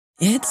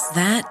It's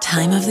that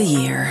time of the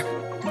year.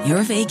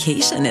 Your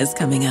vacation is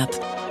coming up.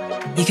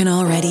 You can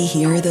already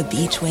hear the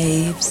beach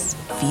waves,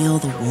 feel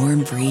the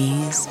warm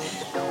breeze,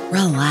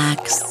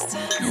 relax,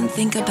 and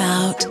think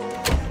about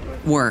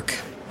work.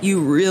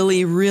 You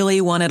really, really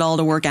want it all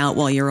to work out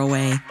while you're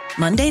away.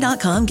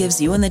 Monday.com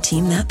gives you and the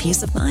team that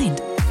peace of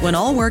mind. When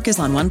all work is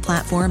on one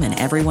platform and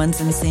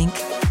everyone's in sync,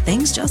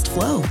 things just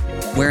flow.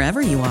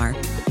 Wherever you are,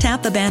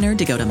 tap the banner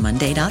to go to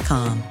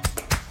Monday.com.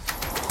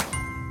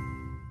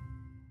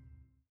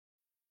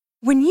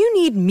 When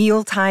you need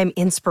mealtime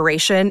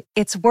inspiration,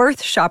 it's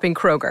worth shopping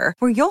Kroger,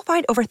 where you'll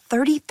find over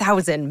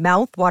 30,000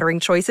 mouth-watering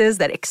choices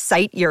that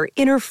excite your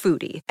inner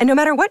foodie. And no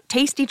matter what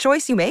tasty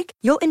choice you make,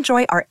 you'll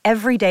enjoy our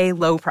everyday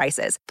low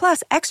prices,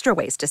 plus extra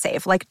ways to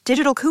save, like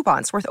digital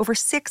coupons worth over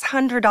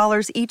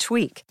 $600 each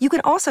week. You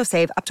can also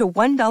save up to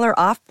 $1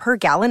 off per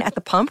gallon at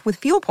the pump with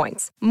fuel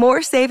points.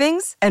 More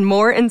savings and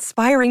more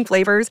inspiring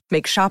flavors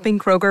make shopping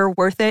Kroger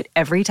worth it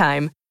every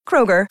time.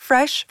 Kroger,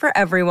 fresh for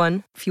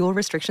everyone. Fuel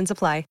restrictions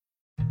apply.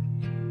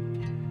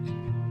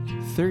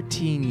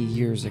 13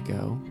 years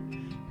ago,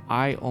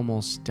 I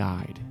almost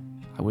died.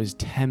 I was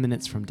 10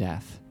 minutes from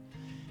death.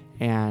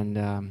 And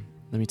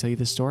let me tell you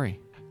the story.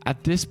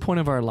 At this point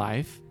of our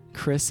life,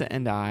 Carissa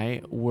and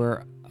I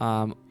were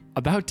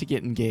about to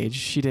get engaged.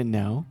 She didn't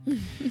know.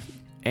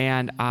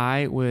 And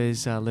I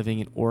was living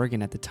in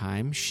Oregon at the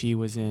time. She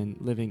was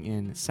living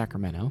in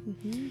Sacramento.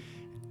 Mm-hmm.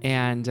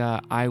 And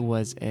I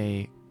was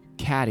a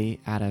caddy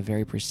at a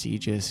very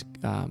prestigious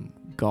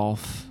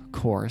golf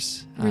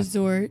course.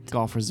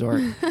 Golf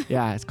resort.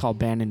 Yeah, it's called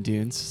Bandon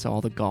Dunes. So all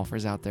the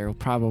golfers out there will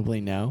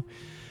probably know.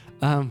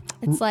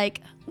 It's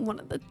like one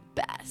of the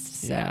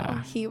best. So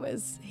yeah. he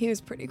was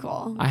pretty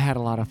cool. I had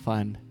a lot of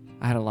fun.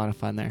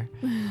 There.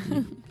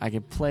 I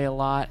could play a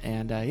lot,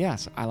 and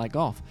yes, I like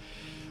golf.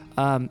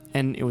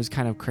 And it was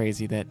kind of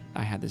crazy that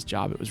I had this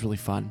job. It was really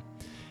fun.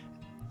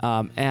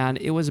 And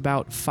it was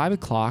about 5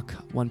 o'clock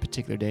one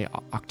particular day,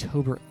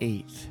 October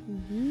 8th.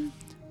 Mm-hmm.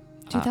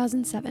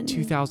 2007.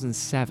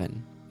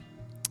 2007.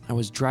 I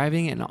was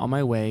driving and on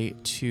my way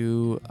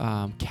to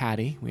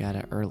caddy. We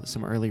had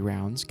some early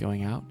rounds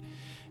going out.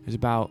 It was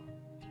about,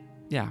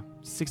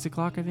 6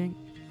 o'clock, I think.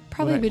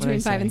 Probably between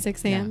 5 and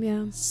 6 a.m.,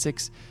 yeah.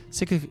 6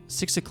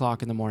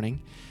 o'clock in the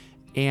morning.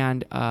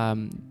 And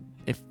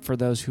if for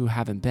those who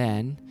haven't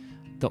been,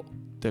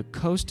 the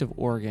coast of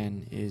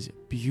Oregon is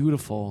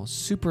beautiful,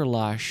 super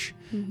lush,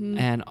 mm-hmm.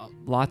 and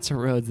lots of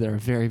roads that are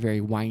very, very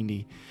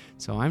windy.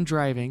 So I'm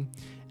driving,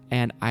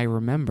 and I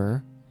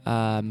remember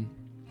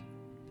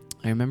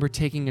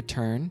taking a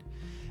turn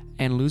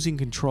and losing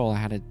control. I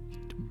had a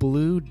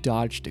blue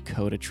Dodge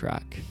Dakota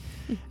truck,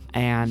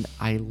 and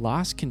I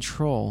lost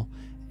control,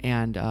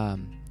 and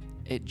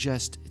it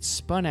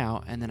spun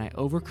out, and then I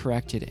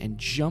overcorrected and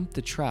jumped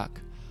the truck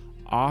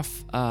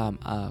off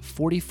a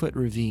 40-foot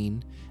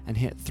ravine and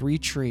hit 3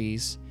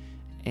 trees,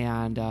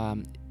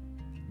 and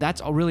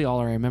that's really all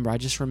I remember. I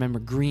just remember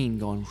green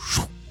going,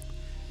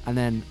 and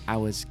then I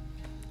was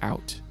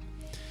out.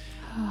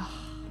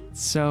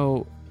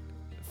 So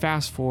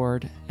fast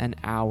forward an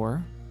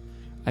hour,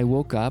 I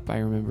woke up. I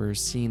remember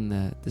seeing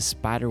the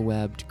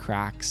spider-webbed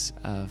cracks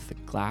of the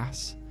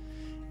glass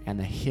and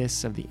the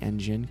hiss of the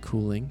engine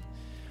cooling.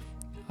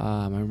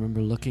 I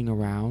remember looking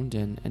around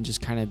and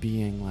just kind of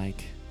being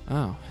like,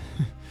 oh,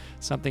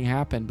 something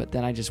happened. But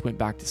then I just went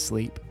back to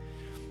sleep.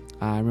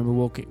 I remember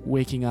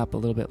waking up a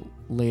little bit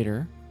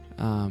later,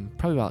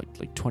 probably about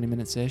like 20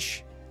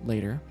 minutes-ish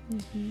later.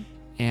 Mm-hmm.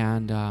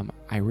 And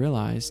I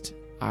realized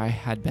I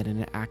had been in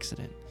an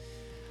accident.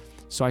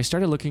 So I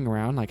started looking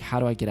around, like, how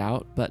do I get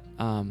out? But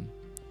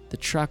the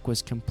truck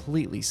was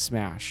completely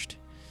smashed.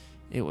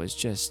 It was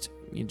just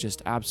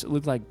absolutely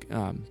looked like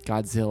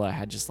Godzilla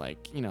had just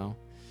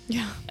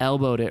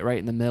elbowed it right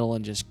in the middle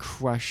and just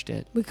crushed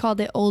it. We called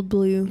it Old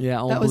Blue. Yeah,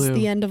 Old Blue. That was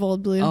the end of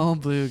Old Blue.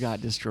 Old Blue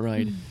got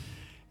destroyed.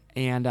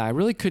 And I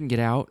really couldn't get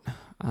out.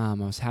 I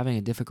was having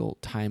a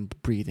difficult time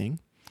breathing.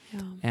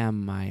 Yeah.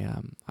 And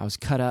I was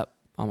cut up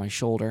on my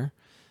shoulder.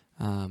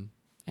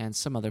 And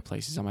some other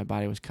places on my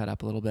body was cut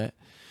up a little bit.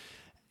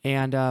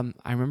 And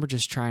I remember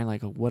just trying,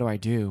 like, what do I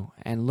do?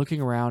 And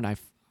looking around,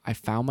 I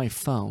found my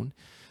phone.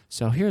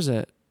 So here's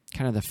a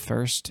kind of the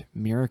first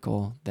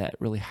miracle that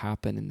really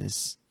happened in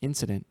this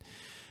incident.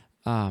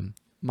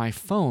 My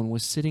phone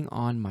was sitting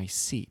on my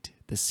seat,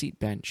 the seat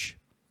bench,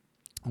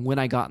 when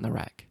I got in the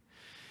wreck.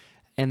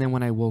 And then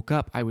when I woke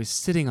up, I was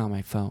sitting on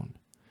my phone.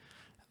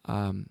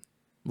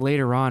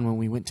 Later on, when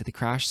we went to the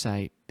crash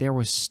site, there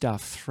was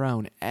stuff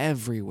thrown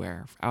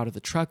everywhere, out of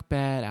the truck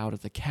bed, out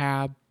of the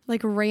cab.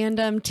 Like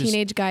random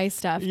teenage guy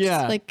stuff. Yeah.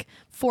 Just like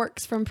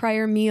forks from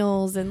prior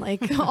meals and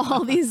like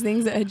all these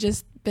things that had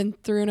just been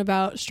strewn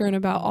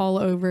about all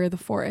over the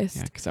forest.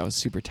 Yeah, because I was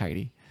super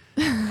tidy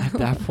at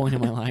that point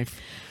in my life.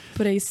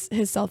 But his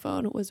cell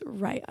phone was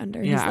right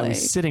under his leg. Yeah, I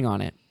was sitting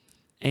on it.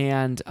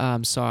 And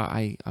so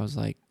I was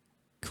like,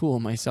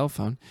 cool, my cell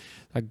phone.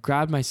 I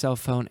grabbed my cell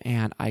phone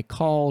and I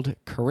called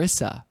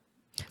Carissa,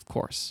 of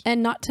course.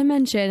 And not to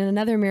mention,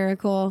 another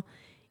miracle,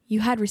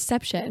 you had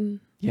reception.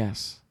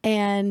 Yes.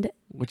 And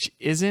which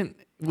isn't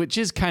which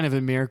is kind of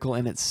a miracle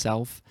in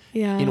itself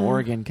Yeah. in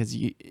Oregon, because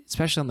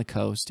especially on the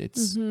coast,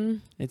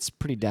 it's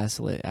pretty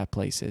desolate at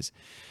places.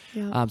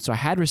 Yeah. So I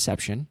had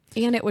reception,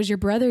 And it was your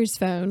brother's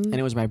phone. and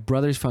it was my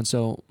brother's phone.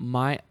 So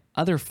my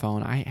other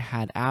phone, I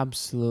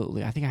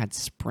think I had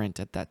Sprint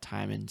at that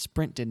time, and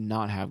Sprint did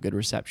not have good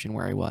reception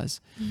where I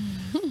was.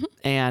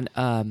 And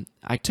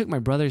I took my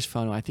brother's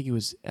phone. I think it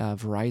was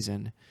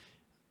Verizon.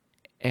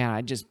 And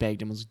I just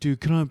begged him. I was like, dude,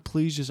 can I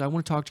please I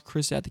want to talk to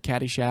Chris at the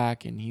Caddy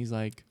Shack. And he's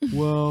like,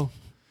 well,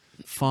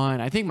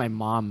 fine. I think my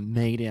mom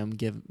made him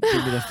give me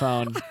the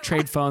phone,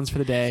 trade phones for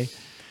the day.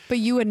 But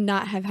you would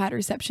not have had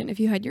reception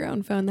if you had your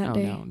own phone that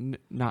day.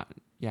 No,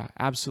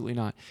 absolutely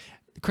not.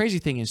 The crazy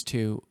thing is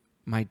too,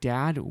 my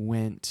dad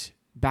went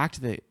back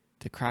to the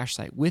crash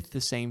site with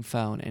the same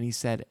phone, and he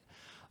said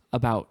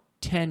about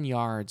 10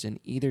 yards in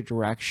either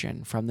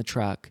direction from the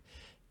truck,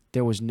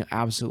 there was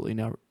absolutely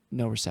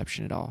no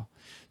reception at all.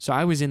 So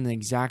I was in the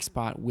exact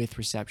spot with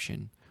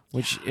reception,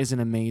 which is an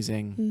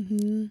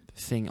amazing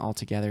thing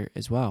altogether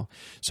as well.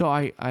 So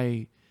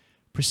I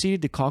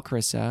proceeded to call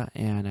Carissa,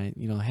 and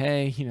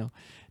hey,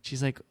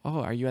 she's like,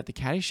 oh, are you at the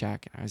Caddy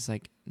Shack? I was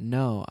like,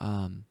 no,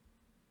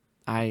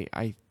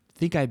 I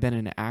think I've been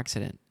in an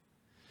accident.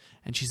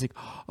 And she's like,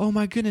 oh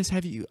my goodness,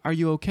 are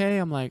you okay?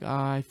 I'm like,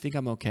 I think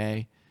I'm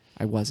okay.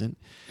 I wasn't.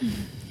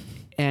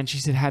 And she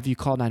said, have you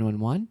called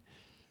 911?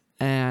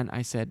 And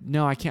I said,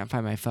 no, I can't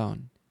find my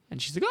phone. And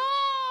she's like,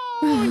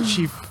 oh, and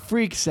she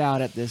freaks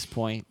out at this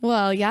point.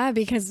 Well, yeah,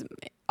 because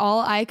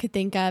all I could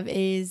think of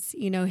is,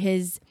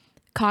 his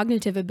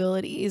cognitive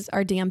abilities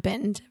are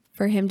dampened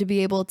for him to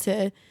be able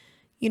to,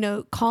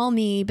 call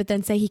me, but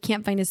then say he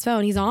can't find his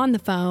phone. He's on the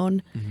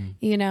phone,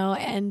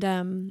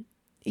 and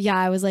yeah,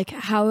 I was like,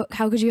 how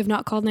could you have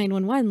not called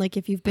 911? Like,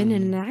 if you've been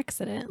in an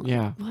accident,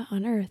 like, what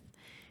on earth?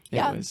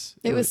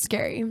 It was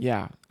scary.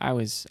 Yeah, I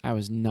was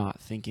not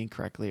thinking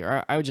correctly,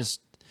 or I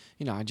just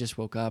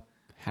woke up,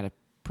 had a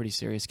pretty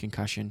serious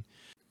concussion.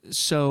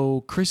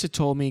 So Carissa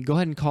told me, go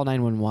ahead and call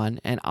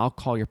 911 and I'll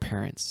call your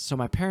parents. So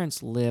my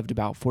parents lived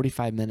about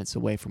 45 minutes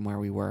away from where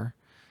we were.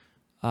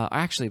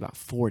 Actually about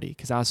 40,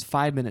 because I was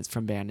 5 minutes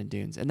from Bandon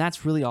Dunes, and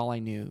that's really all I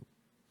knew.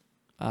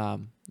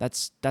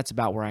 That's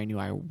about where I knew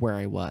where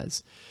I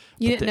was.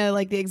 You didn't know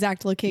like the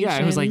exact location. Yeah,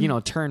 it was like,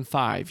 turn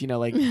 5,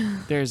 like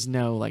there's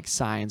no like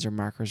signs or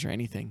markers or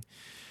anything.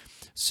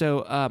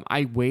 So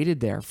I waited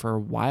there for a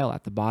while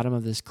at the bottom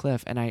of this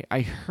cliff, and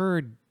I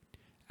heard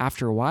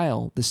after a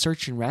while the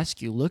search and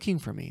rescue looking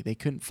for me. They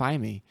couldn't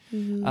find me,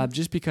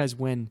 just because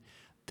when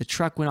the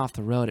truck went off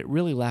the road, it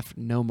really left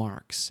no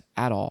marks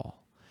at all.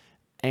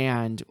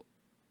 And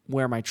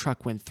where my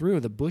truck went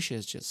through, the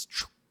bushes just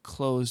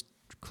closed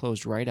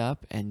right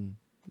up, and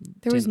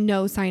there was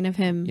no sign of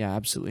him. Yeah,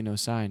 absolutely no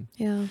sign.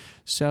 Yeah.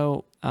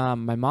 So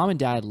my mom and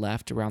dad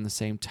left around the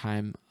same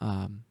time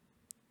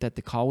that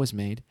the call was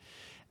made,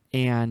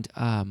 and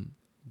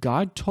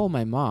God told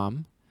my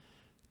mom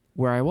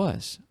where I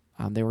was.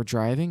 They were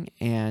driving,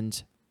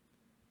 and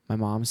my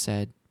mom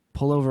said,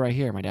 pull over right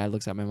here. My dad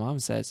looks at my mom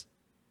and says,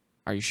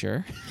 are you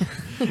sure?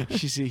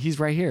 He's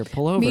right here.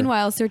 Pull over.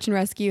 Meanwhile, search and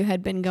rescue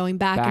had been going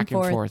back and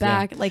forth,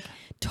 like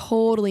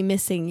totally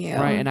missing you.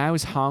 Right, and I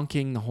was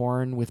honking the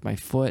horn with my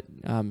foot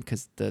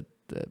because the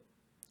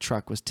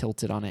truck was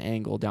tilted on an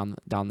angle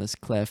down this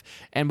cliff.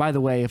 And by the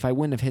way, if I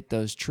wouldn't have hit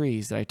those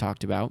trees that I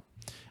talked about,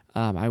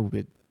 I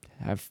would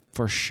have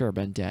for sure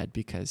been dead,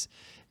 because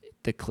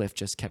the cliff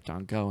just kept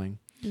on going.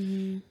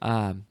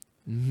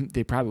 Mm-hmm.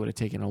 They probably would have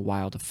taken a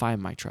while to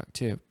find my truck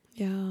too.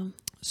 Yeah.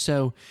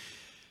 So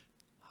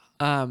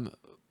my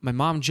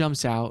mom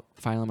jumps out.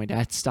 Finally, my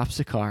dad stops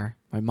the car.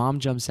 My mom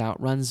jumps out,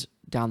 runs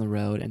down the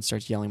road, and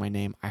starts yelling my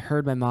name. I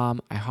heard my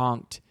mom. I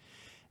honked,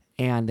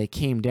 and they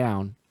came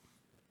down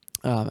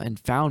and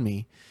found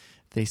me.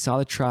 They saw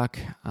the truck.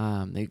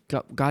 They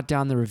got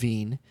down the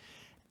ravine,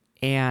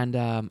 and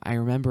I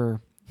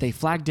remember they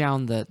flagged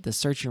down the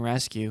search and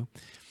rescue.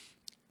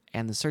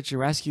 And the search and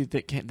rescue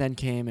then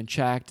came and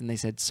checked, and they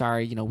said,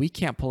 sorry, we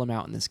can't pull him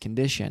out in this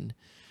condition.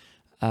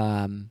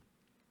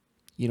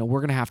 We're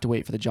going to have to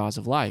wait for the jaws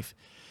of life.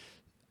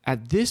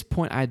 At this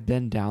point, I'd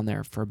been down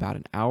there for about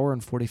an hour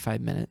and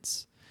 45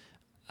 minutes.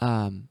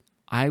 I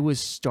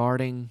was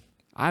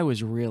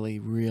really,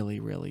 really,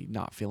 really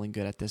not feeling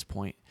good at this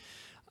point.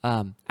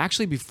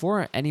 Actually,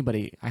 before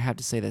anybody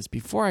had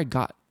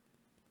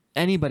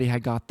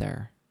got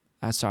there,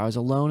 so I was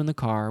alone in the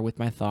car with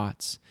my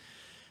thoughts.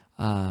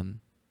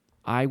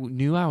 I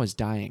knew I was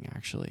dying,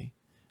 actually.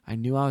 I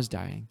knew I was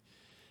dying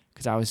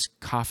because I was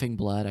coughing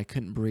blood. I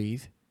couldn't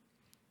breathe.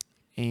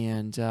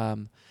 And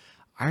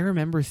I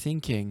remember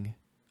thinking,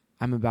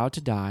 I'm about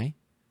to die.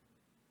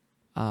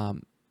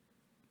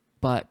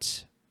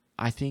 But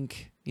I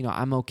think,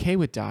 I'm okay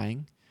with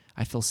dying.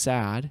 I feel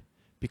sad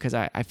because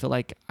I feel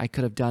like I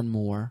could have done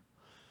more.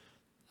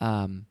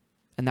 And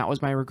that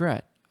was my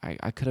regret.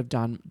 I could have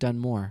done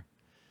more.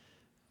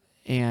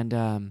 And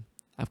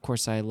of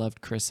course, I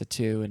loved Carissa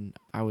too, and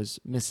I was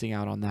missing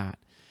out on that.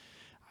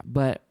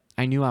 But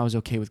I knew I was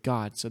okay with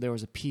God, so there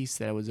was a peace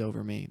that was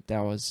over me.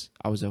 I was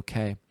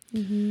okay.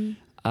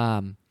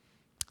 Mm-hmm.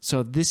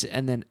 So this,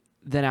 and then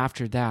then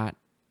after that,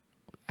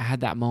 I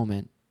had that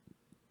moment.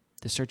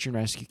 The search and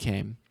rescue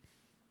came,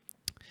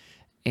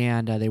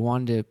 and they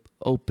wanted to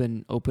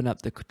open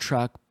up the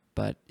truck,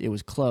 but it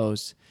was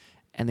closed.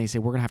 And they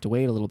said, we're gonna have to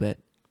wait a little bit.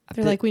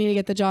 They're like, we need to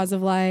get the jaws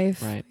of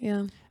life. Right.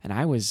 Yeah. And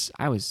I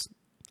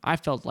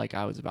felt like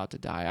I was about to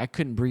die. I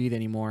couldn't breathe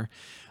anymore.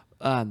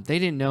 They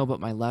didn't know, but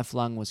my left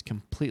lung was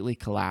completely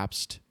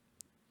collapsed.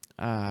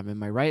 And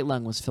my right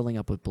lung was filling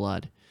up with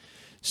blood.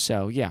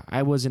 So yeah,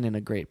 I wasn't in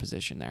a great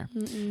position there.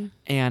 Mm-mm.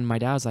 And my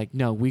dad was like,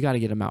 no, we got to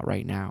get him out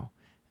right now.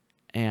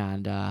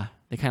 And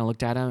they kind of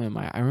looked at him, and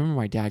I remember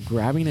my dad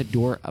grabbing the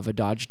door of a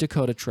Dodge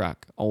Dakota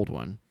truck, old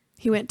one.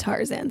 He went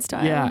Tarzan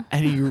style. Yeah,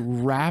 and he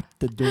wrapped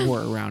the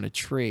door around a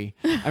tree.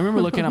 I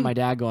remember looking at my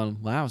dad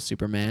going, wow,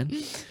 Superman.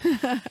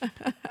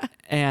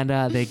 And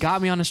they got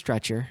me on a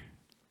stretcher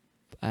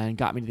and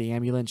got me to the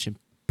ambulance and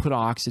put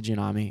oxygen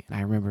on me. And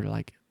I remember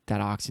like that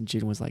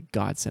oxygen was like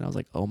godsend. I was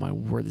like, oh my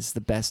word, this is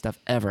the best stuff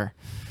ever.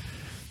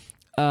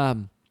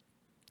 And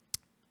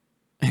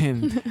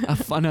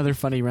another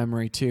funny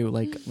memory too,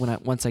 like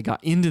once I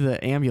got into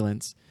the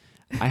ambulance,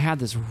 I had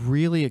this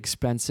really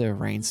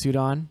expensive rain suit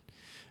on.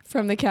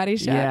 From the caddy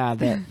shack. Yeah,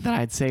 that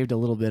I'd saved a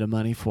little bit of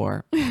money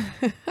for.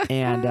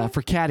 And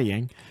for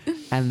caddying.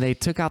 And they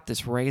took out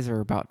this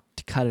razor about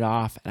to cut it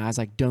off. And I was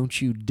like,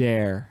 don't you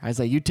dare. I was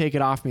like, you take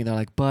it off me. They're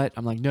like, but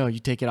I'm like, no, you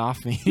take it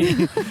off me.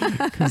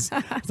 Because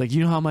it's like,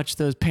 you know how much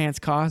those pants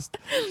cost?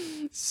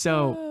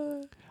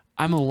 So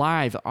I'm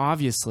alive,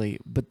 obviously.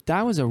 But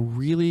that was a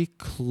really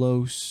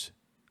close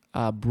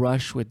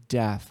brush with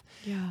death.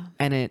 Yeah.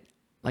 And it,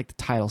 like the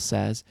title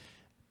says,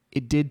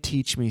 it did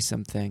teach me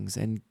some things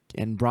and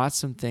brought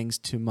some things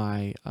to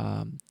the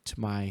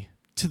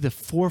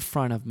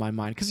forefront of my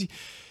mind, because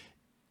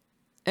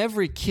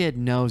every kid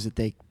knows that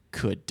they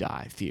could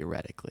die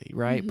theoretically,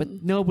 right? Mm-hmm.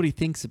 But nobody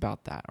thinks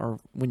about that, or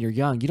when you're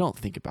young, you don't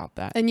think about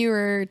that. And you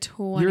were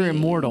 20. You're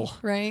immortal,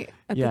 right?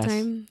 At the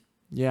time.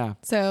 Yeah.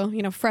 So,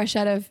 fresh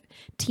out of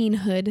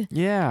teenhood.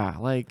 Yeah,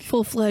 like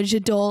full-fledged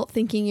adult,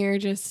 thinking you're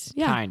just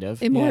kind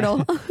of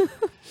immortal. Yeah.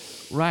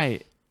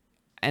 Right.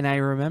 And I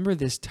remember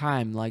this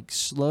time like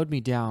slowed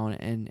me down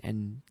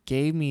and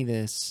gave me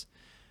this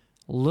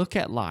look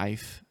at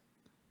life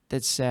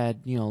that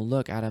said,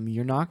 look, Adam,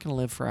 you're not going to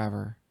live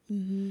forever.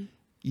 Mm-hmm.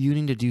 You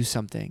need to do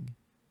something.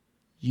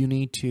 You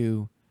need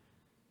to,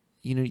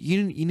 you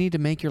need to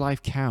make your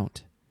life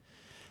count.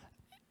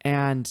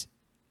 And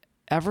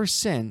ever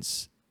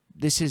since,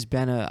 this has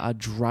been a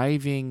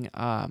driving,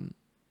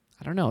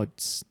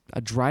 it's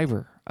a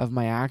driver of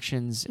my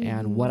actions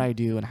and what I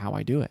do and how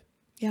I do it.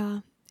 Yeah.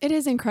 It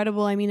is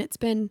incredible. I mean, it's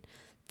been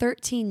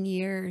 13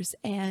 years,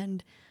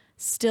 and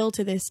still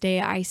to this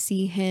day, I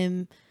see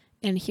him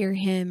and hear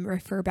him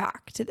refer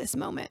back to this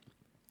moment.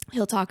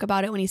 He'll talk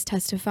about it when he's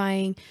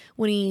testifying,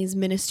 when he's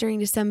ministering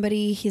to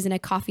somebody, he's in a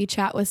coffee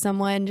chat with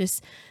someone,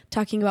 just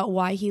talking about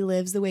why he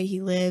lives the way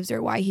he lives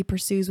or why he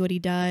pursues what he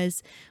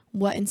does,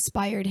 what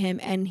inspired him.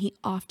 And he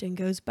often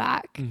goes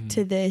back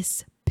to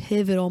this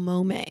pivotal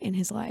moment in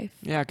his life.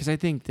 Yeah, because I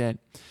think that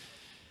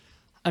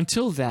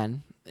until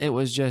then, it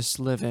was just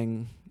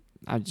living.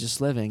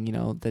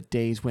 The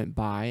days went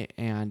by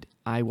and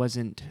I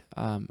wasn't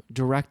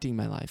directing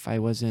my life. I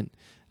wasn't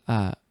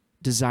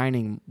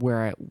designing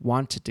where I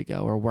wanted to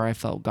go or where I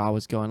felt God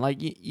was going. Like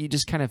you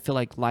just kind of feel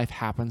like life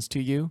happens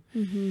to you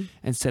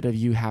instead of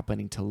you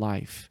happening to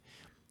life.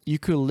 You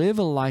could live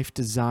a life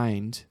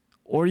designed,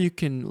 or you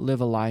can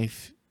live a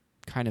life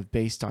kind of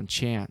based on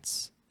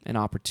chance and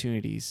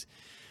opportunities.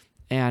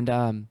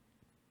 And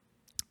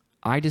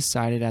I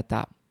decided at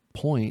that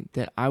point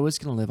that I was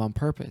going to live on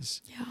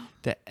purpose. Yeah.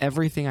 That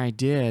everything I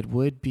did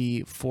would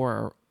be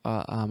for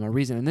a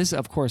reason. And this,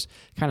 of course,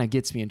 kind of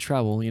gets me in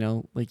trouble.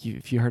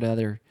 If you heard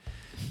other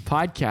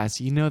podcasts,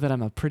 you know that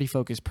I'm a pretty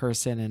focused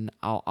person, and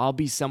I'll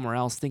be somewhere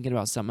else thinking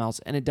about something else,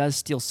 and it does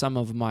steal some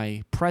of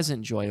my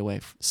present joy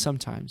away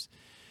sometimes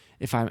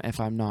if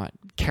I'm not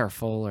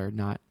careful or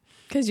not.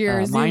 Because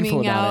you're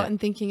zooming out and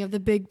thinking of the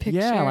big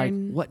picture. Yeah, like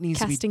what needs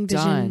to be done.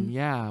 Vision.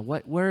 Yeah,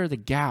 where are the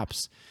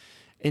gaps?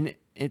 And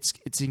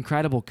it's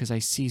incredible because I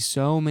see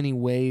so many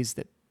ways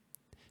that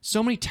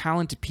so many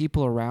talented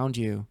people around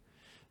you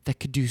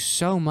that could do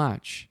so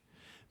much,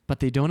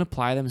 but they don't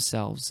apply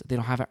themselves. They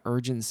don't have an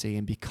urgency.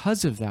 And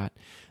because of that,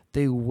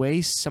 they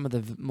waste some of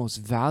the most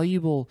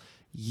valuable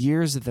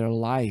years of their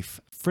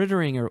life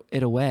frittering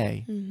it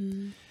away.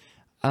 Mm-hmm.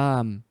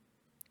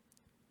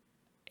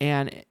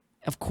 And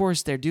of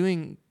course, they're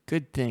doing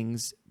good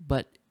things,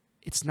 but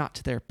it's not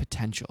to their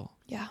potential.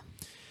 Yeah.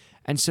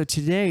 And so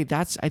today,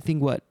 that's, I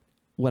think, what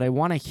I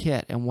want to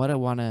hit and what I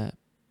want to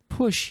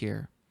push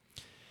here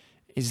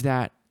is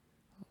that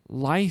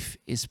life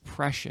is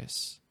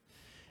precious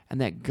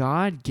and that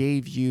God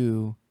gave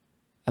you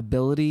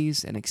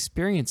abilities and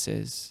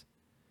experiences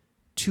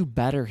to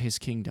better his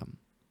kingdom,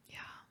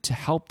 to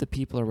help the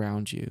people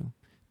around you,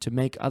 to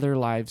make the other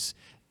lives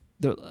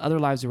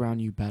around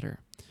you better.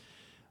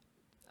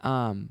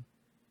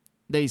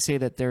 They say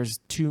that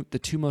the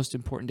two most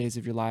important days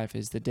of your life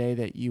is the day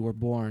that you were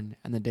born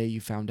and the day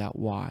you found out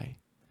why.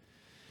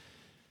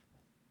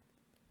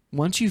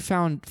 once you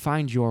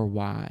find your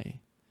why,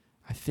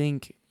 I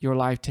think your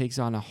life takes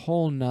on a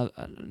whole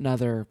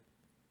another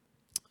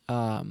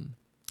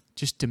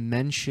just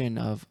dimension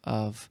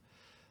of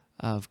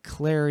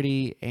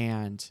clarity,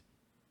 and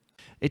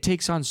it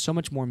takes on so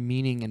much more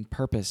meaning and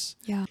purpose.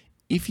 Yeah.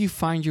 If you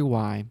find your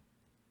why,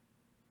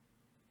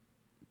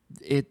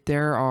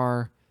 there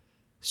are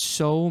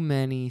so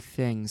many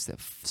things that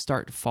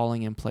start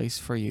falling in place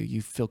for you.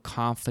 You feel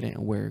confident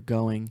in where you're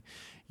going.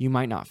 You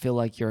might not feel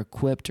like you're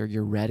equipped or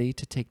you're ready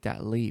to take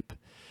that leap.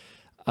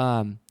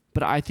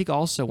 But I think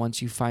also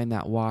once you find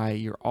that why,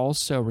 you're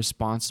also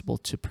responsible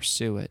to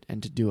pursue it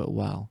and to do it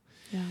well.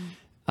 Yeah.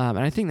 And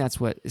I think that's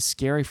what is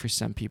scary for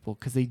some people,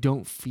 because they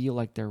don't feel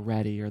like they're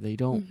ready, or they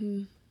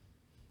don't,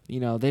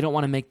 they don't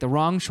want to make the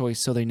wrong choice,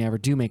 so they never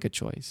do make a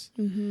choice.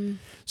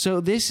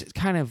 So this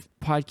kind of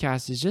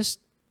podcast is just,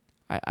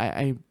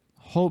 I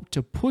hope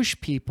to push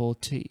people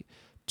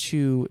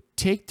to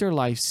take their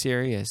life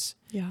serious,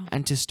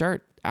 and to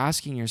start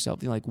asking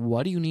yourself, like,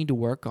 what do you need to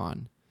work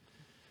on?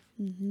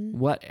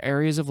 What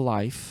areas of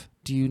life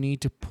do you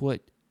need to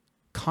put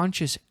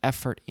conscious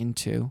effort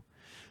into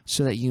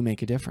so that you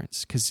make a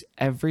difference? Because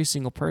every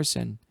single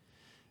person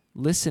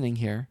listening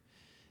here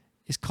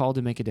is called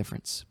to make a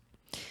difference.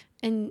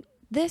 And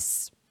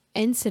this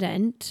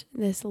incident,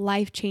 this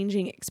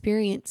life-changing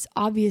experience,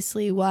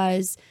 obviously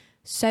was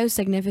so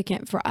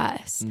significant for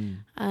us.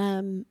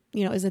 It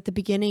was at the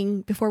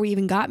beginning, before we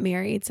even got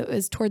married. So it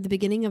was toward the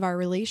beginning of our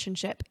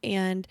relationship.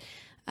 And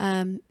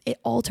it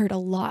altered a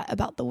lot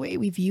about the way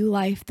we view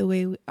life, the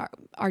way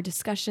our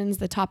discussions,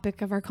 the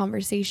topic of our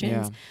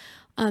conversations.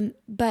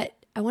 But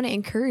I want to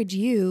encourage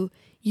you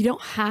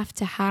don't have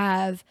to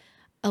have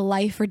a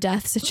life or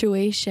death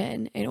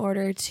situation in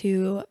order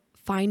to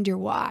find your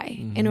why,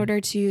 in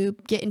order to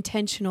get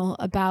intentional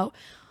about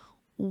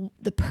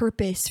the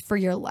purpose for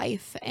your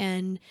life,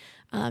 and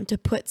to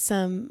put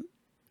some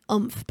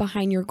oomph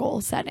behind your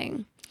goal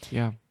setting.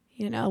 Yeah.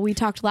 We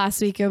talked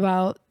last week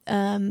about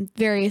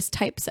various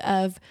types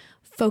of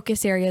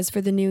focus areas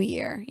for the new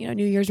year,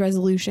 New Year's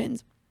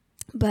resolutions.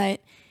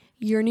 But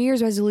your New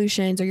Year's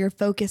resolutions or your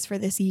focus for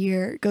this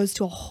year goes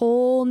to a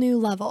whole new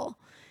level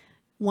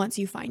once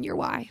you find your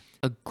why.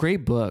 A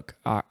great book,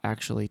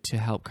 actually, to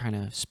help kind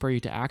of spur you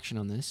to action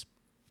on this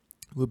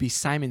would be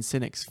Simon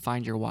Sinek's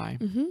Find Your Why.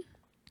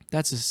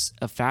 That's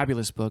a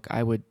fabulous book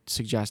I would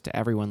suggest to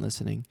everyone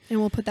listening. And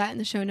we'll put that in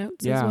the show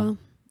notes as well.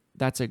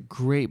 That's a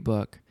great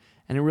book.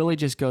 And it really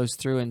just goes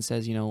through and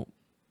says,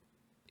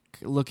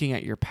 looking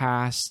at your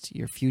past,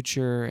 your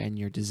future, and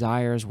your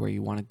desires, where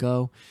you want to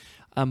go.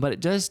 But it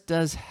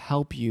does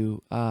help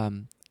you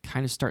kind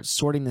of start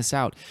sorting this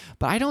out.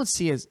 But I don't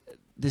see as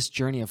this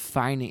journey of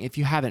finding, if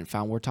you haven't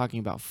found, we're talking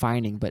about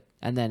finding,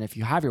 and then if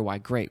you have your why,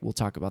 great, we'll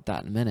talk about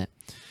that in a minute.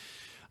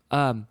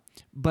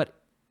 But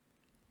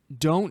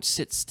don't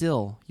sit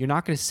still. You're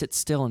not going to sit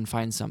still and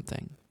find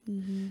something.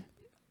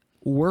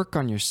 Work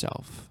on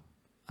yourself.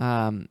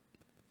 I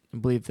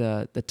believe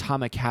the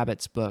Atomic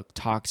Habits book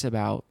talks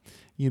about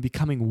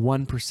becoming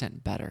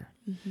 1% better.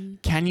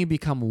 Can you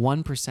become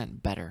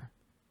 1% better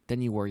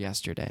than you were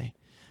yesterday?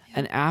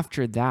 And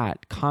after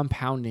that,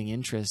 compounding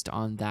interest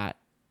on that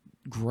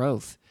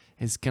growth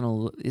it's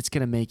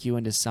gonna make you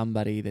into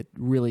somebody that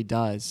really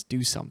does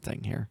do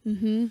something here.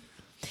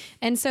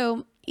 And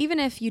so even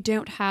if you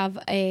don't have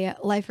a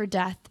life or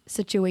death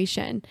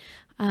situation,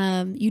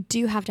 you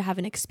do have to have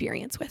an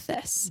experience with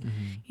this.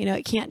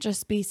 It can't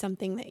just be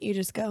something that you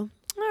just go,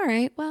 all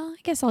right, well,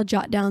 I guess I'll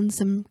jot down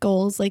some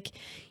goals. Like,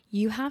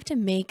 you have to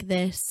make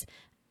this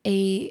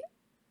a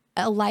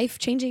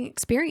life-changing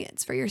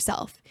experience for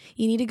yourself.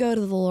 You need to go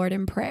to the Lord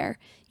in prayer.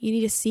 You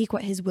need to seek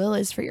what his will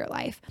is for your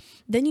life.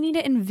 Then you need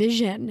to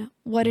envision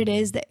what it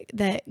is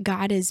that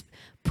God is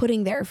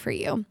putting there for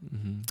you.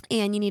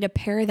 And you need to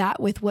pair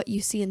that with what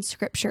you see in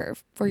scripture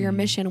for your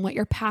mission and what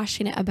you're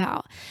passionate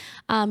about.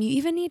 You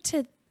even need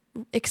to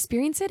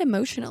experience it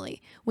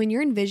emotionally. When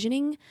you're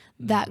envisioning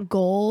that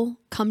goal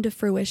come to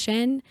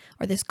fruition,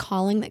 or this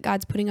calling that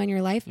God's putting on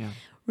your life,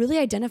 really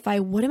identify,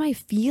 what am I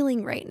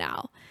feeling right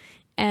now?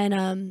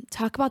 And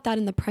talk about that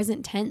in the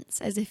present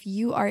tense, as if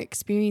you are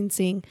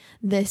experiencing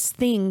this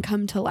thing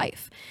come to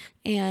life.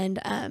 And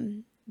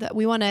that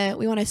we want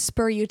to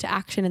spur you to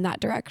action in that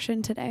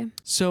direction today.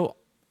 So,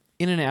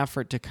 in an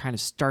effort to kind of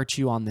start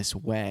you on this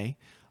way,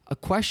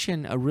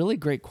 a really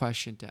great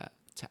question to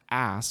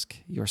ask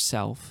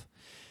yourself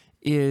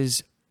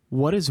is,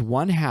 what is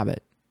one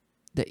habit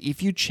that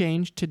if you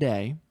change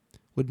today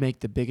would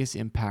make the biggest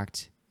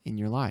impact in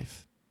your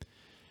life?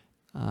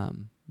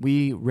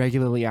 We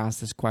regularly ask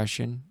this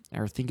question,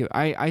 or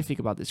I think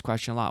about this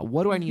question a lot.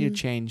 What do I need to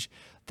change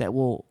that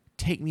will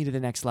take me to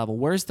the next level?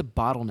 Where's the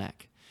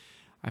bottleneck?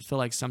 I feel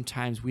like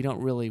sometimes we don't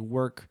really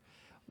work.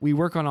 We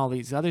work on all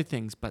these other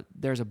things, but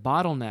there's a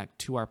bottleneck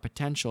to our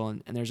potential,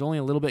 and there's only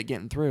a little bit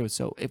getting through.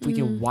 So if we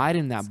can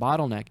widen that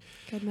bottleneck,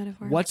 good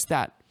metaphor. What's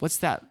that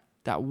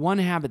one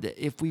habit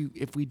that if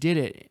we did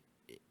it,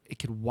 it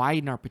could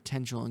widen our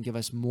potential and give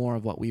us more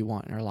of what we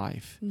want in our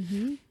life?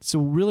 It's a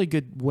really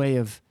good way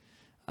of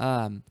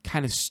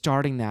kind of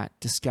starting that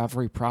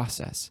discovery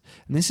process.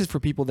 And this is for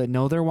people that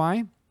know their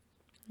why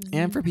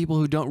and for people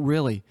who don't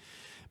really.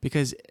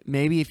 Because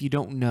maybe if you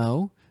don't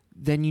know,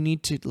 then you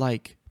need to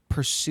like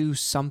pursue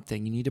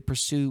something. You need to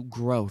pursue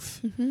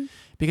growth.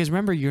 Because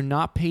remember, you're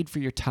not paid for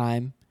your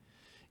time.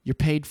 You're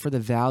paid for the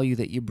value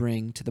that you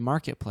bring to the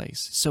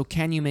marketplace. So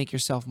can you make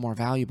yourself more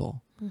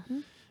valuable?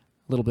 A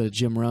little bit of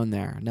Jim Rohn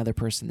there, another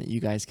person that you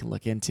guys can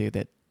look into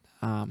that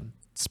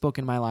spoke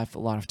in my life a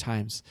lot of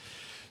times.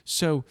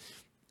 So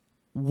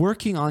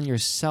working on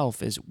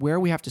yourself is where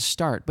we have to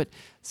start. But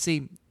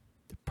see,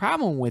 the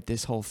problem with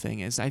this whole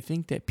thing is I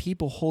think that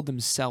people hold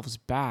themselves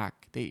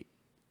back.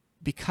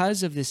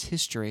 Because of this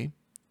history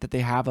that they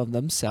have of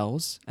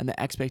themselves and the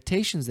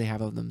expectations they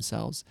have of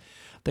themselves,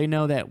 they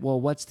know that, well,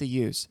 what's the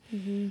use?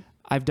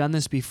 I've done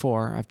this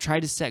before. I've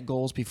tried to set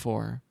goals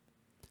before.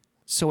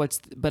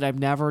 But I've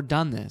never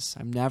done this.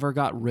 I've never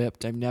got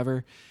ripped. I've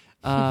never,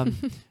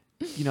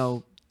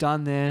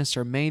 done this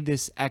or made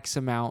this X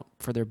amount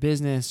for their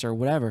business or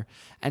whatever.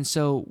 And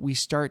so we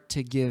start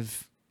to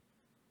give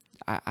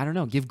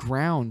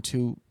ground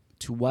to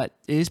what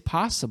is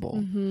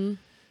possible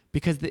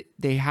because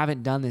they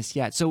haven't done this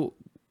yet. So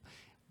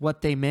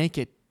what they make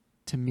it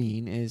to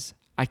mean is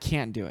I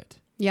can't do it.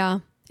 Yeah.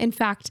 In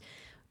fact,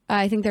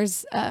 I think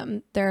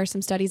there are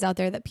some studies out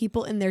there that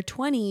people in their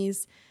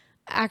 20s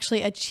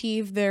actually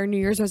achieve their New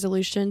Year's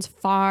resolutions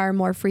far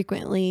more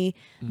frequently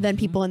than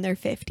people in their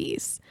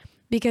 50s.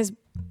 Because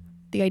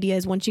the idea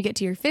is once you get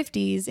to your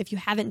 50s, if you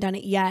haven't done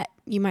it yet,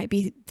 you might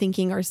be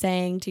thinking or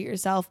saying to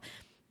yourself,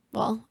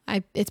 well,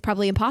 it's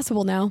probably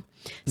impossible now.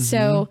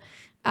 So,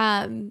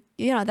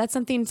 that's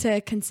something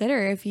to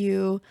consider if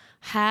you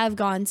have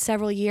gone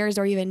several years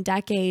or even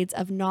decades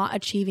of not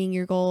achieving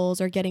your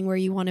goals or getting where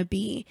you want to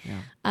be.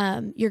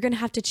 You're going to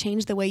have to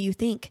change the way you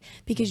think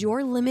because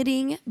your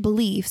limiting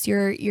beliefs,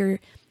 your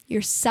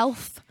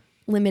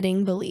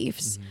self-limiting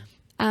beliefs,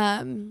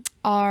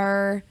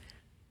 are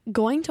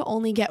going to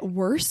only get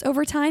worse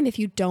over time if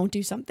you don't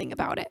do something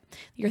about it.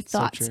 Your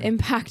thoughts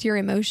impact your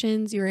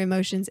emotions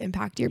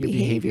impact your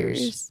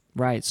behaviors.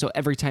 Right. So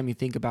every time you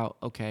think about,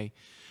 okay,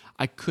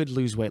 I could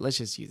lose weight. Let's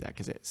just use that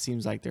because it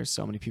seems like there's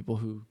so many people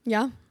who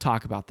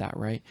talk about that,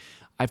 right?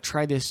 I've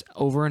tried this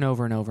over and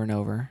over and over and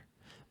over,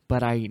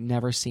 but I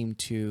never seem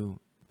to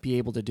be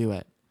able to do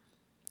it.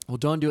 Well,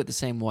 don't do it the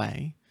same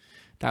way.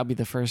 That would be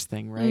the first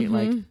thing, right?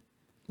 Like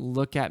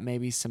look at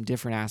maybe some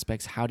different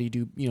aspects. How do you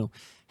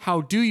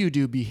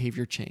do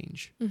behavior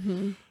change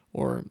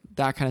or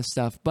that kind of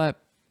stuff? But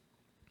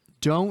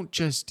don't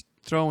just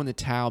throw in the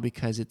towel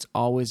because it's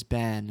always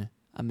been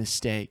a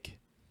mistake.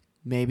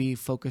 Maybe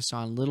focus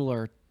on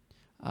littler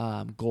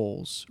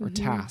goals or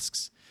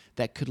tasks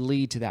that could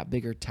lead to that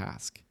bigger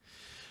task.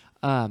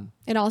 And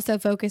also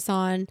focus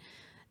on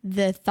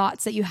the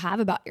thoughts that you have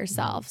about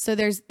yourself. So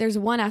there's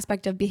one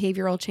aspect of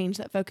behavioral change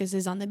that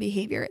focuses on the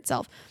behavior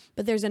itself,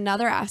 but there's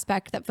another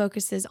aspect that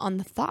focuses on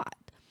the thought.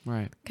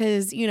 Right.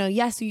 Because,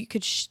 yes, you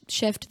could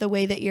shift the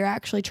way that you're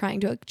actually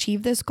trying to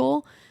achieve this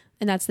goal,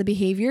 and that's the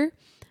behavior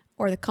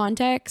or the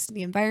context,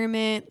 the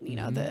environment,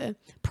 the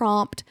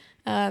prompt.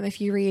 If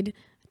you read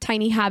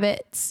Tiny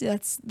Habits,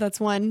 that's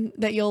one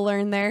that you'll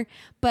learn there.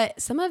 But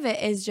some of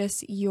it is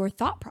just your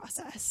thought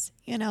process,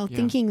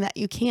 thinking that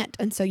you can't,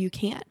 and so you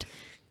can't.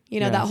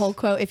 That whole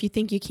quote, if you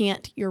think you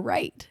can't, you're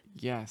right.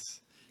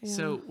 Yes. Yeah.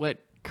 So what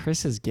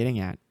Chris is getting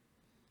at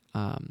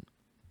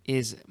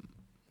is,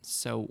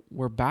 so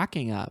we're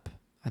backing up.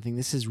 I think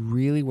this is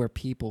really where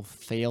people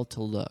fail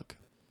to look.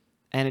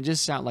 And it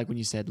just sounded like when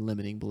you said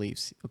limiting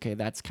beliefs. Okay,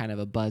 that's kind of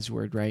a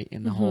buzzword, right,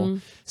 in the whole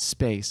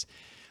space.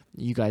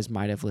 You guys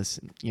might have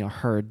listened,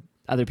 heard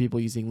other people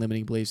using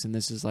limiting beliefs, and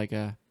this is like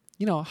a,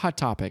 hot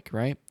topic,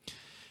 right?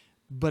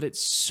 But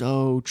it's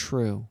so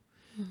true.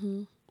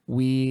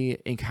 We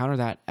encounter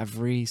that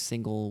every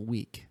single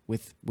week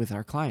with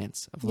our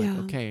clients of like,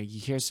 okay, you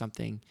hear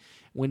something.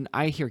 When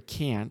I hear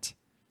can't,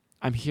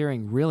 I'm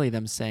hearing really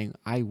them saying,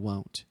 I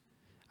won't.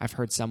 I've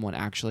heard someone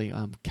actually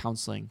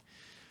counseling.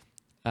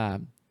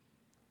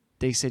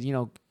 They said,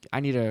 I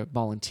need a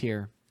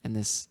volunteer. And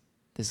this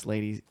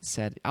lady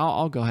said,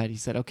 I'll go ahead. He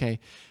said, okay,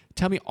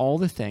 tell me all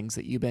the things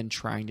that you've been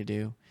trying to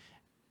do,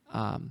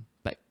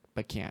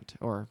 but can't,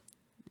 or,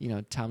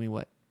 tell me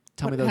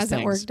those things.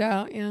 Hasn't worked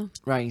out. Yeah.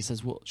 Right. And he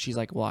says, she's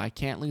like, I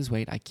can't lose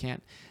weight. I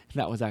can't.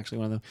 That was actually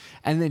one of them.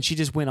 And then she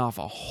just went off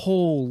a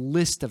whole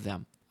list of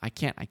them. I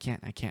can't.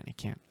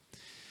 And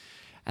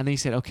then he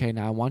said, okay,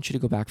 now I want you to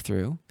go back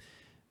through,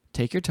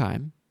 take your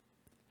time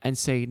and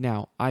say,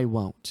 now I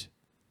won't.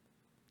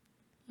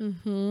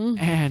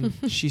 And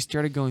she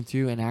started going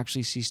through and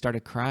actually she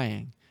started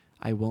crying.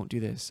 I won't do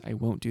this. I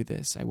won't do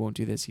this. I won't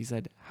do this. He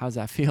said, how's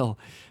that feel?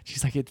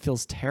 She's like, it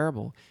feels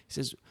terrible. He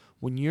says,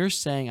 when you're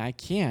saying I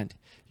can't,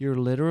 you're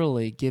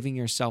literally giving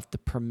yourself the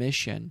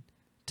permission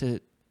to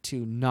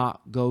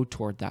not go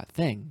toward that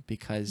thing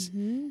because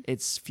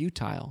it's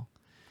futile.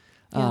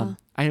 Yeah.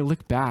 I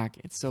look back,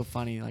 it's so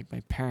funny. Like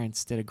my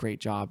parents did a great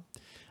job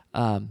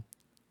in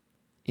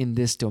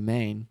this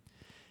domain.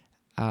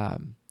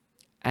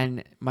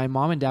 And my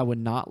mom and dad would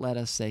not let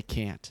us say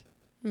can't.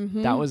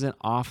 That was an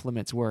off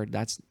limits word.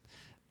 That's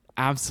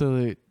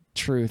absolute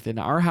truth. In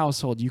our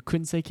household, you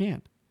couldn't say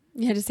can't.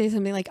 You had to say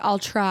something like, I'll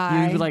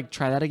try. You'd be like,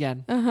 try that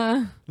again.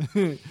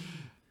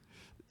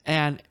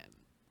 And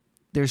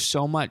there's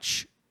so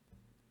much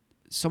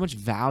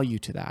value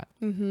to that.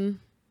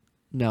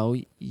 No,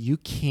 you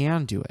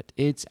can do it.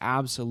 It's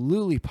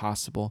absolutely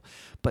possible.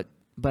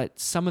 But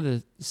some of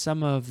the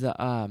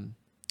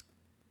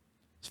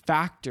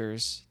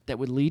factors that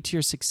would lead to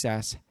your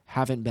success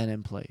haven't been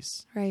in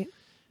place. Right.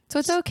 So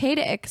it's okay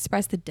to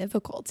express the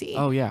difficulty.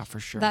 Oh yeah, for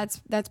sure.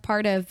 That's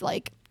part of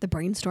like the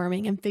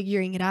brainstorming and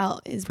figuring it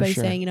out is For by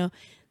sure. saying,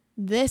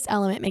 this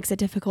element makes it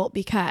difficult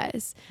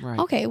because, Right.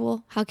 okay,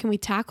 well, how can we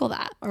tackle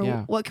that? Or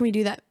Yeah. what can we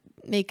do that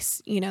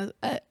makes,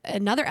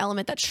 another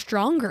element that's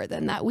stronger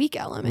than that weak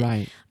element?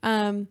 Right.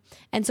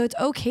 And so it's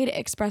okay to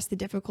express the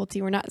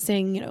difficulty. We're not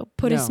saying,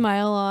 put a No.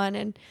 smile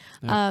on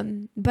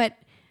but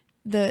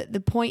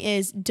the point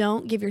is,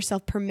 don't give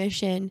yourself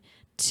permission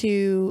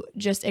to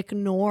just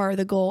ignore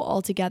the goal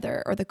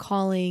altogether, or the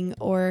calling,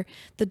 or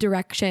the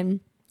direction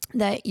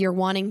that you're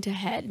wanting to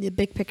head, the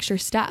big picture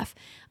stuff.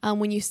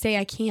 When you say,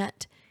 I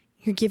can't,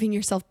 you're giving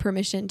yourself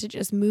permission to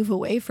just move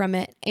away from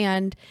it.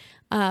 And,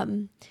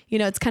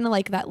 it's kind of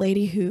like that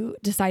lady who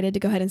decided to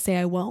go ahead and say,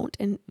 I won't.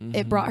 And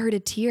it brought her to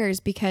tears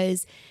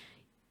because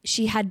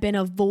she had been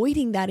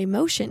avoiding that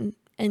emotion,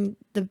 and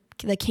the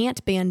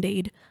can't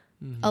Band-Aid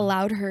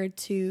allowed her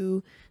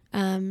to,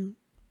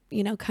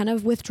 kind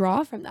of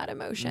withdraw from that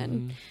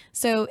emotion.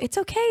 So it's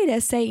okay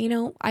to say,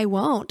 I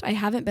won't. I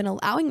haven't been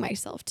allowing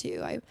myself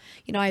to.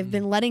 I've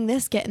been letting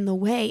this get in the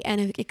way,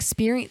 and have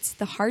experienced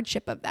the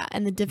hardship of that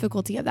and the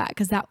difficulty of that,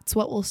 because that's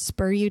what will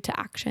spur you to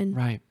action.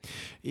 Right.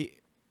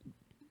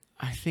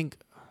 I think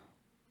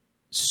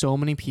so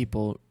many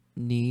people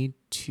need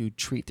to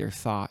treat their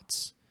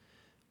thoughts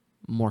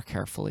more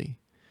carefully.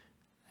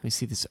 We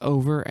see this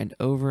over and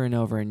over and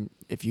over. And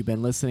if you've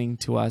been listening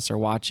to us or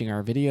watching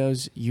our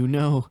videos, you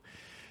know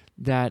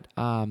that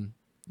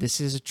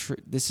this is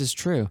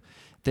true.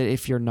 That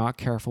if you're not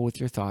careful with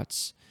your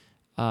thoughts,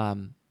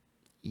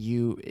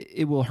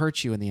 it will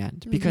hurt you in the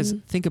end. Because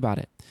think about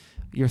it,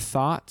 your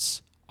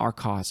thoughts are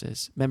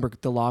causes. Remember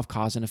the law of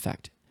cause and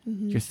effect.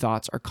 Your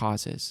thoughts are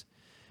causes.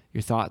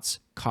 Your thoughts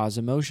cause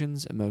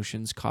emotions.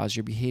 Emotions cause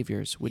your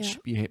behaviors, which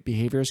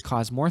behaviors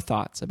cause more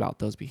thoughts about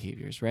those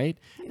behaviors, right?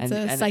 It's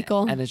a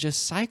cycle. And it's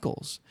just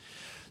cycles.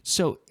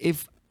 So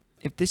if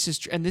this is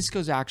true, and this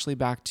goes actually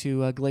back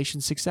to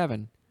Galatians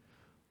 6:7,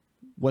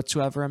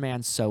 whatsoever a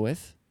man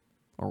soweth,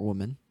 or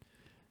woman,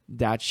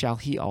 that shall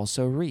he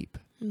also reap.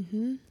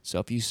 So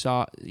if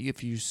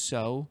you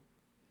sow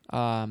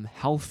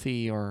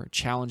healthy or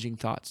challenging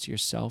thoughts to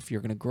yourself, you're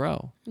going to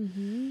grow.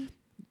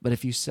 But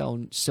if you sow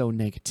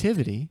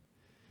negativity,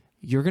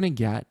 you're going to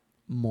get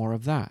more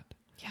of that.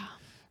 Yeah.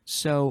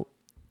 So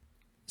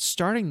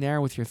starting there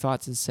with your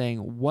thoughts and saying,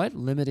 what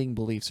limiting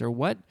beliefs, or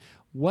what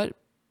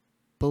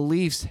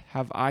beliefs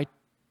have I,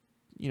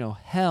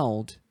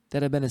 held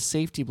that have been a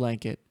safety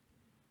blanket,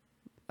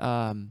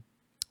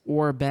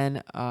 or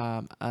been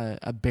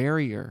a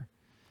barrier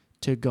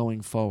to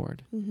going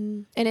forward.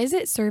 And is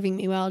it serving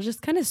me well?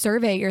 Just kind of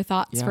survey your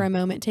thoughts for a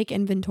moment. Take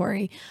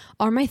inventory.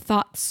 Are my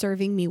thoughts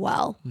serving me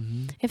well?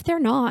 If they're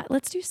not,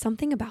 let's do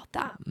something about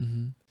that.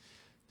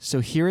 So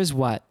here is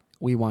what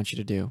we want you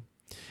to do.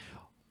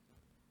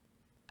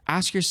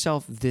 Ask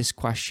yourself this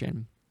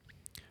question.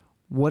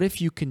 What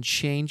if you can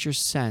change your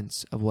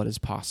sense of what is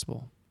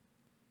possible?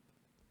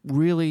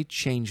 Really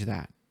change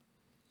that.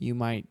 You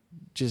might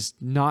just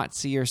not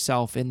see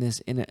yourself in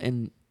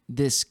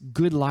this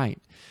good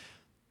light.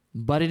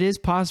 But it is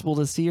possible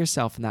to see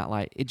yourself in that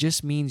light. It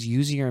just means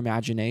using your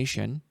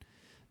imagination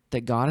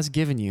that God has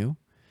given you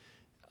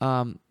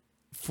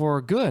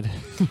for good.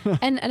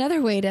 And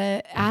another way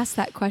to ask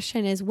that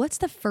question is, what's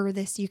the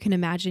furthest you can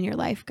imagine your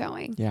life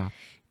going? Yeah.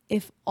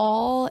 If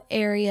all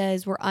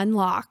areas were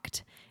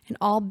unlocked and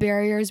all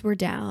barriers were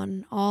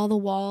down, all the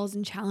walls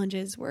and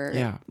challenges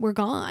were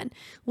gone,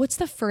 what's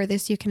the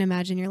furthest you can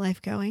imagine your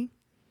life going?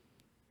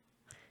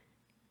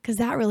 Because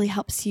that really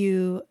helps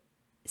you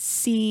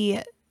see,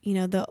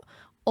 the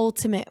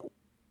ultimate.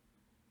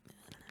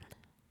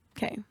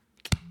 Okay.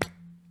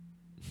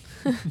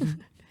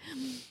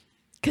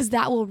 Because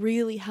that will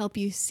really help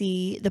you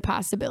see the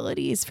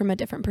possibilities from a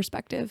different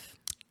perspective.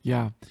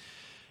 Yeah.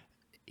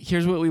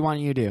 Here's what we want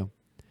you to do.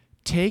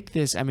 Take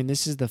this. I mean,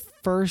 this is the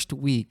first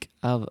week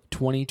of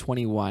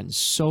 2021.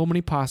 So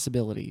many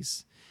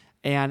possibilities.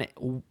 And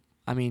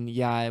I mean,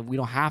 we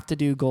don't have to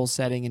do goal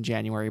setting in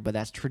January, but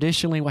that's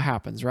traditionally what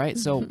happens, right?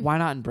 So why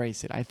not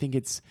embrace it? I think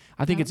it's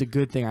a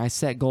good thing. I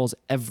set goals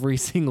every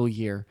single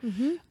year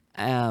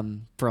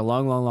for a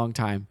long, long, long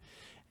time.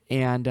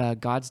 And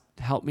God's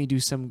helped me do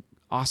some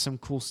awesome,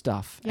 cool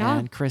stuff. Yeah.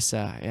 And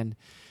Krissa and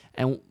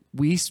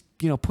we,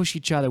 push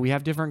each other. We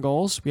have different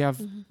goals.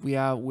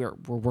 We're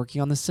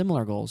working on the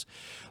similar goals,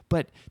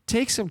 but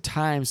take some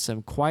time,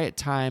 some quiet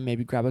time,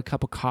 maybe grab a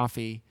cup of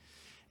coffee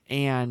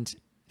and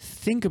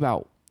think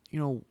about,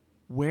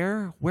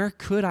 where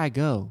could I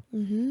go?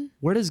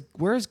 Where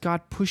is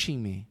God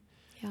pushing me?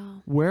 Yeah.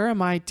 Where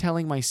am I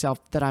telling myself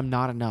that I'm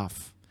not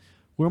enough?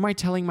 Where am I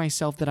telling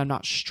myself that I'm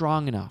not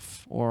strong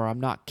enough or I'm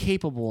not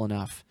capable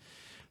enough?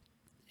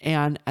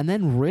 And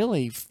then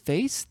really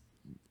face,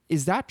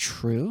 is that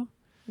true?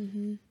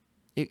 Mm-hmm.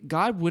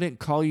 God wouldn't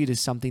call you to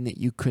something that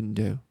you couldn't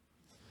do,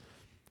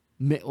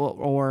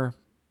 or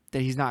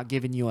that he's not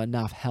giving you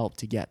enough help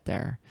to get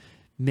there.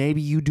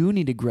 Maybe you do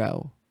need to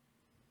grow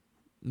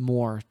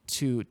more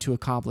to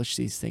accomplish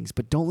these things,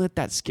 but don't let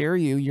that scare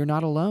you. You're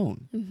not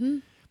alone. Mm-hmm.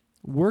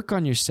 Work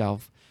on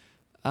yourself.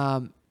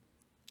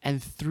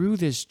 And through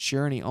this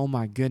journey, oh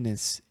my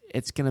goodness,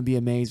 it's going to be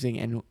amazing.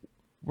 And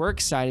we're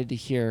excited to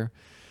hear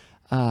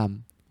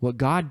what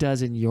God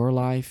does in your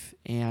life.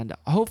 And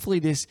hopefully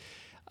this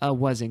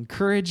was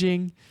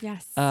encouraging.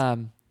 Yes.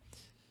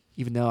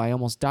 Even though I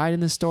almost died in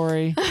the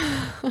story.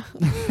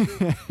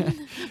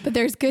 But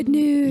there's good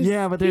news.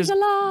 Yeah, but he's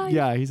alive.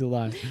 Yeah, he's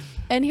alive.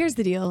 And here's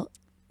the deal.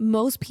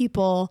 Most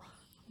people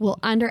will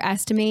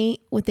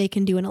underestimate what they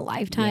can do in a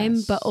lifetime,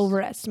 Yes. but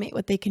overestimate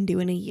what they can do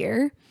in a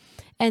year.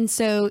 And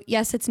so,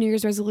 yes, it's New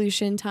Year's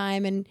resolution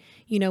time. And,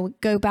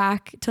 go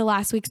back to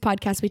last week's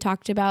podcast. We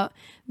talked about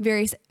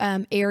various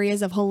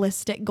areas of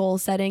holistic goal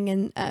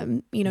setting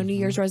and, New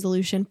Year's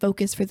resolution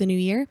focus for the new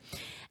year.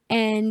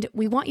 And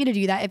we want you to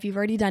do that. If you've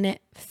already done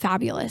it,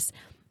 fabulous.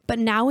 But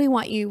now we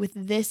want you with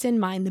this in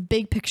mind, the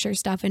big picture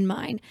stuff in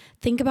mind.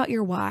 Think about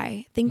your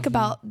why. Think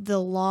about the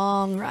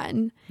long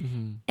run.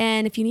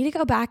 And if you need to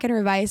go back and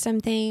revise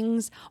some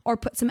things or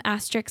put some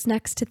asterisks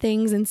next to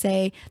things and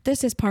say,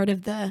 this is part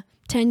of the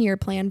 10-year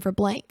plan for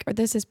blank, or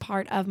this is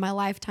part of my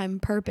lifetime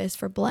purpose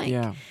for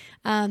blank,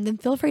 then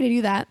feel free to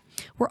do that.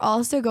 We're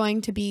also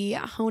going to be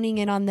honing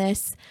in on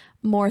this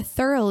more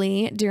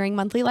thoroughly during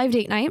monthly live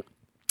date night.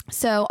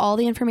 So all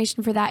the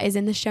information for that is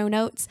in the show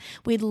notes.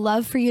 We'd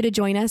love for you to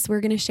join us. We're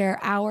going to share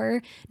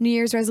our New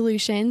Year's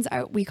resolutions.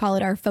 We call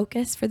it our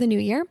focus for the new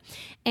year.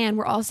 And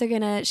we're also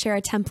going to share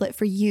a template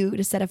for you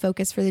to set a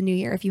focus for the new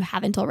year if you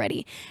haven't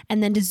already.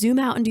 And then to zoom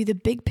out and do the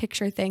big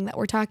picture thing that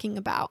we're talking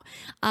about,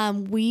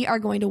 we are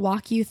going to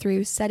walk you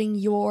through setting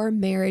your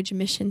marriage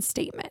mission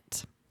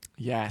statement.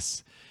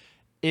 Yes.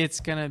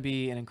 It's going to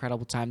be an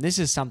incredible time. This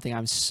is something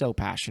I'm so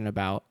passionate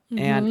about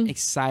and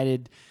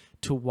excited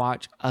to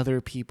watch other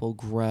people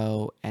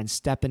grow and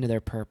step into their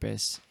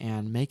purpose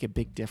and make a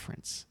big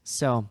difference.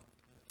 So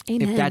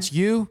Amen. If that's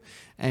you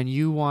and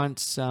you want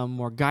some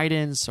more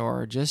guidance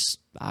or just,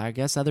 I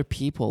guess, other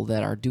people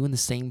that are doing the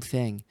same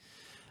thing,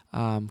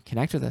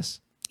 connect with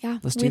us. Yeah,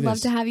 Let's do we'd love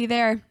this. to have you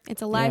there.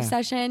 It's a live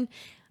session.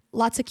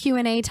 Lots of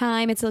Q&A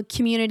time. It's a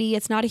community.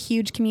 It's not a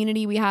huge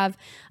community. We have,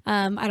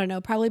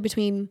 probably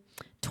between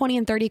 20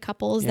 and 30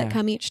 couples that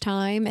come each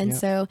time. And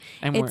so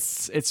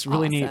it's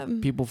really awesome.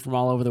 neat. People from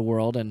all over the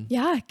world. And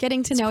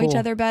getting to know each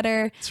other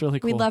better. It's really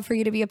cool. We'd love for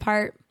you to be a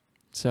part.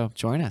 So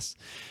join us.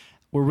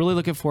 We're really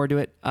looking forward to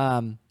it.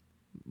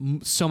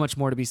 So much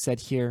more to be said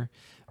here.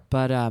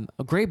 But a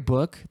great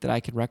book that I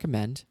can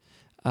recommend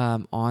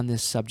on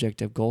this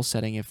subject of goal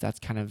setting, if that's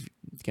kind of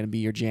going to be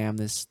your jam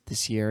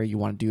this year, you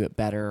want to do it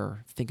better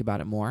or think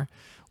about it more,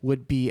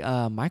 would be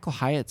Michael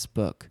Hyatt's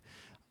book.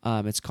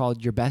 It's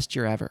called Your Best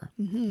Year Ever.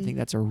 I think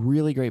that's a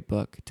really great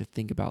book to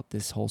think about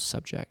this whole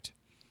subject.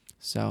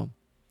 So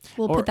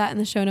we'll put that in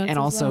the show notes. And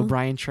also well.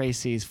 Brian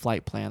Tracy's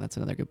Flight Plan. That's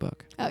another good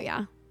book. Oh,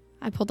 yeah.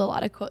 I pulled a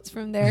lot of quotes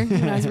from there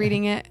when I was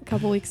reading it a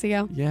couple weeks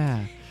ago.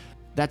 Yeah.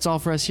 That's all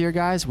for us here,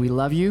 guys. We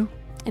love you.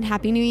 And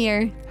Happy New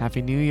Year.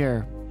 Happy New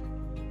Year.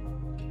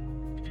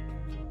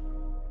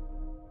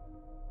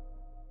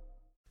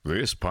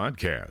 This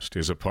podcast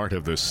is a part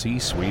of the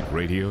C-Suite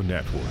Radio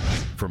Network.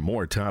 For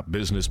more top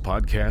business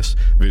podcasts,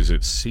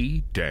 visit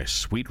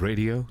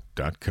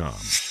c-suiteradio.com.